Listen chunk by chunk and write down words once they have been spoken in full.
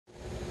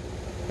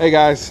Hey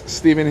guys,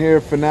 Steven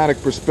here,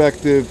 Fanatic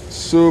Perspective.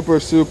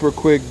 Super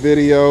quick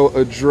video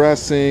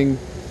addressing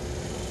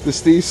the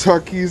Steve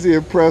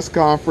Sarkisian press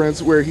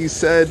conference where he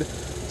said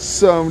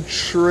some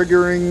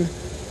triggering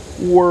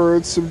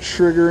words, some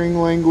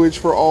triggering language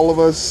for all of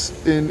us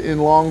in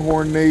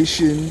Longhorn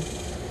Nation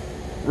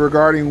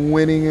regarding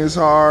winning is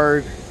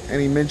hard. And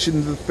he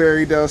mentioned the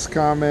fairy dust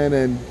comment,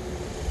 and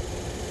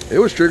it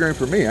was triggering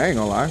for me, I ain't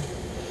gonna lie.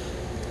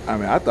 I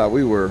mean, I thought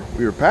we were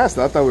past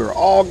it. I thought we were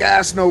all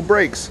gas, no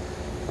brakes.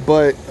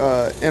 But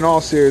in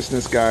all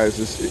seriousness, guys,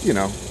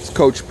 it's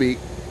coach speak.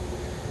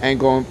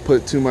 Ain't going to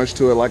put too much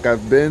to it. Like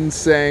I've been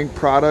saying,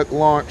 product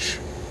launch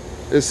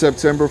is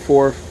September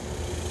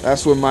 4th.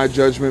 That's when my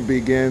judgment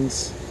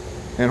begins.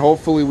 And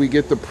hopefully we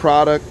get the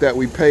product that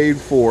we paid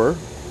for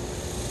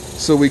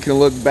so we can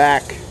look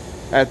back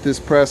at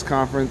this press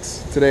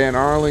conference today in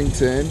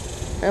Arlington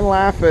and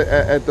laugh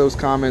at those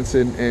comments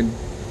and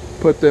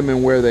put them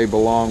in where they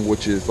belong,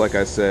 which is, like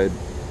I said,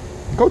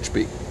 coach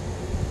speak.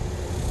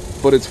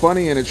 But it's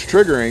funny and it's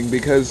triggering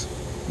because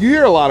you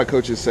hear a lot of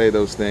coaches say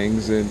those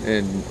things,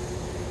 and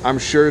I'm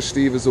sure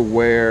Steve is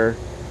aware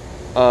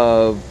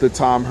of the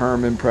Tom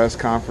Herman press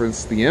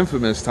conference, the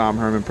infamous Tom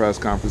Herman press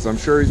conference. I'm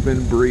sure he's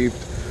been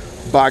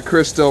briefed by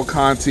Chris Del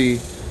Conte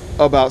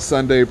about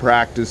Sunday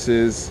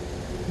practices,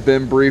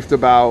 been briefed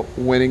about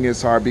winning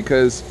is hard,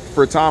 because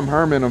for Tom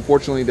Herman,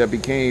 unfortunately, that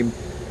became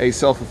a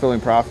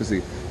self-fulfilling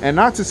prophecy. And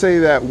not to say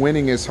that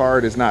winning is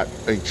hard is not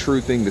a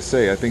true thing to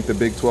say. I think the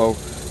Big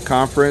 12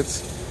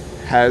 conference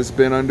has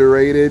been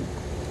underrated,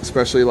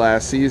 especially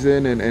last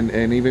season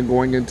and even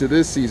going into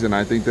this season.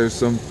 I think there's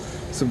some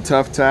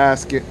tough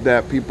tasks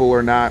that people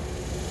are not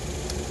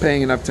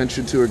paying enough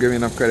attention to or giving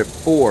enough credit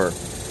for.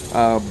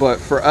 But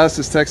for us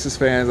as Texas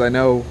fans, I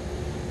know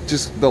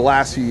just the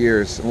last few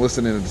years and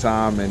listening to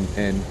Tom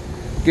and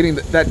getting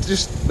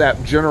that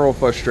general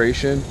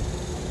frustration,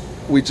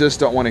 we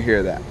just don't want to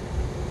hear that.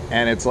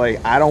 And it's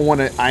like, I don't want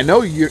to. I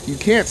know you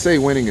can't say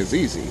winning is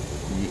easy.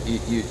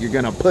 You're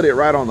going to put it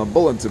right on the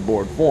bulletin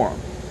board for them.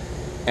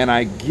 And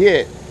I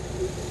get,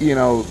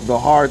 the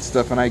hard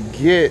stuff, and I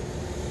get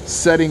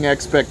setting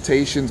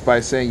expectations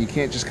by saying you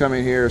can't just come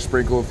in here,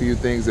 sprinkle a few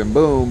things, and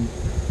boom,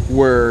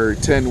 we're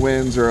 10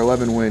 wins or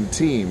 11 win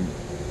team.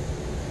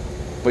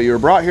 But you were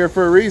brought here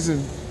for a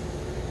reason.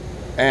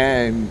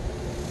 And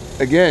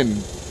again,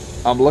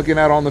 I'm looking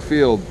at on the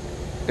field.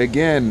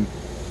 Again,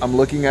 I'm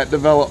looking at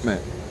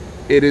development.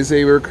 It is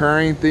a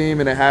recurring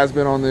theme, and it has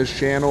been on this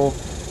channel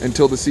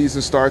until the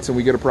season starts and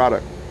we get a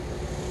product.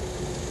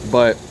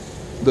 But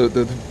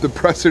the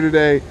presser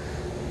today,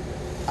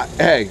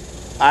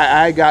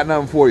 I got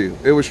nothing for you.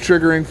 It was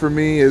triggering for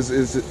me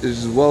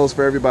as well as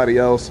for everybody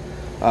else.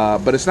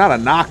 But it's not a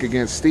knock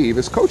against Steve.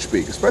 It's coach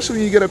speak, especially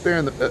when you get up there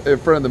in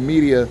front of the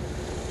media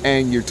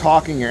and you're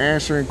talking, you're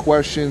answering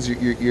questions,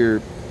 you're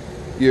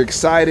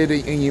excited,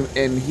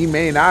 and he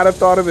may not have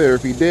thought of it, or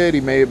if he did,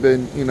 he may have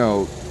been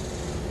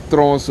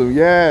throwing some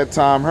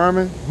Tom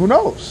Herman. Who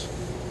knows?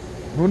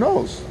 Who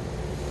knows?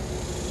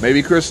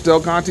 Maybe Chris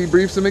Del Conte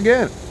briefs him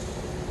again.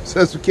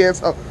 Says we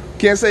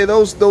can't say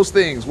those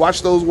things.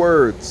 Watch those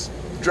words.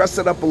 Dress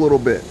it up a little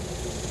bit.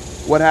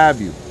 What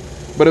have you.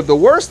 But if the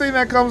worst thing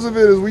that comes of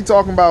it is we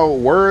talking about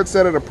words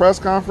said at a press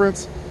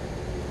conference,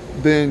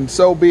 then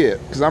so be it.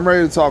 Because I'm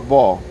ready to talk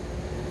ball.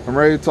 I'm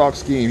ready to talk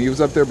scheme. He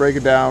was up there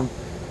breaking down,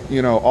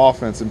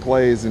 offense and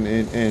plays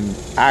and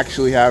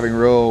actually having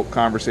real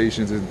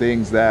conversations and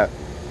things that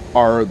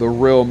are the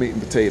real meat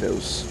and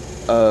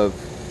potatoes of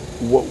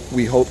what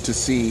we hope to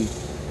see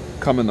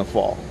come in the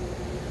fall.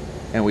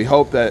 And we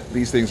hope that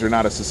these things are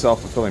not a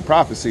self-fulfilling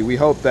prophecy. We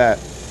hope that,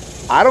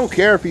 I don't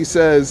care if he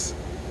says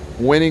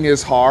winning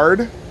is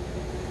hard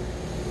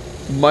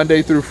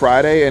Monday through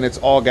Friday and it's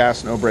all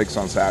gas, no brakes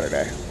on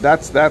Saturday.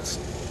 That's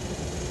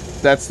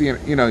the,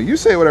 you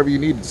say whatever you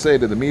need to say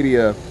to the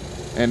media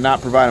and not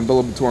providing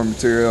bulletin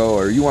material,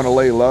 or you want to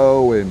lay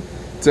low and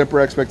temper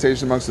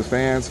expectations amongst the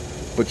fans,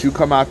 but you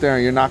come out there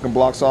and you're knocking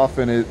blocks off,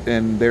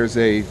 and there's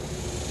a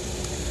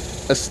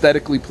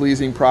aesthetically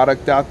pleasing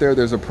product out there.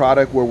 There's a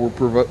product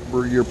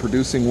where you're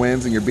producing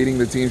wins and you're beating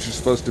the teams you're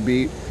supposed to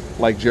beat,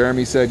 like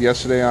Jeremy said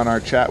yesterday on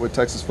our chat with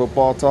Texas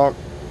Football Talk.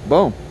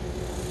 Boom.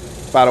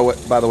 By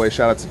the way,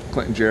 shout out to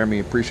Clint and Jeremy.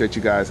 Appreciate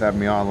you guys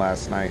having me on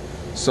last night.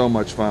 So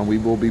much fun. We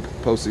will be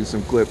posting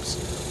some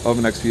clips over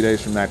the next few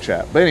days from that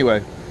chat. But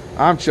anyway,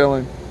 I'm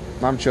chilling,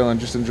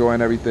 just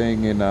enjoying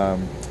everything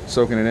and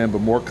soaking it in. But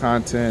more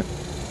content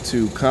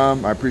to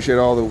come. I appreciate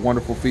all the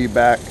wonderful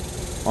feedback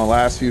on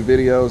last few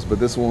videos, but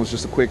this one was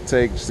just a quick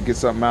take just to get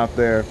something out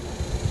there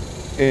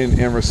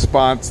in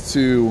response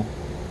to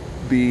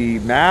the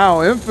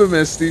now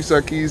infamous Steve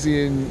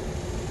Sarkisian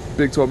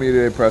Big 12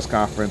 Media Day press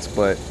conference.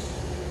 But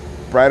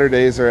brighter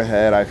days are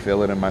ahead. I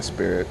feel it in my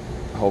spirit.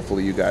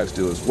 Hopefully you guys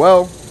do as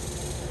well.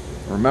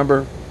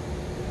 Remember,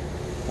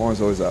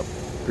 horns always up.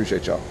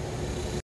 Appreciate y'all.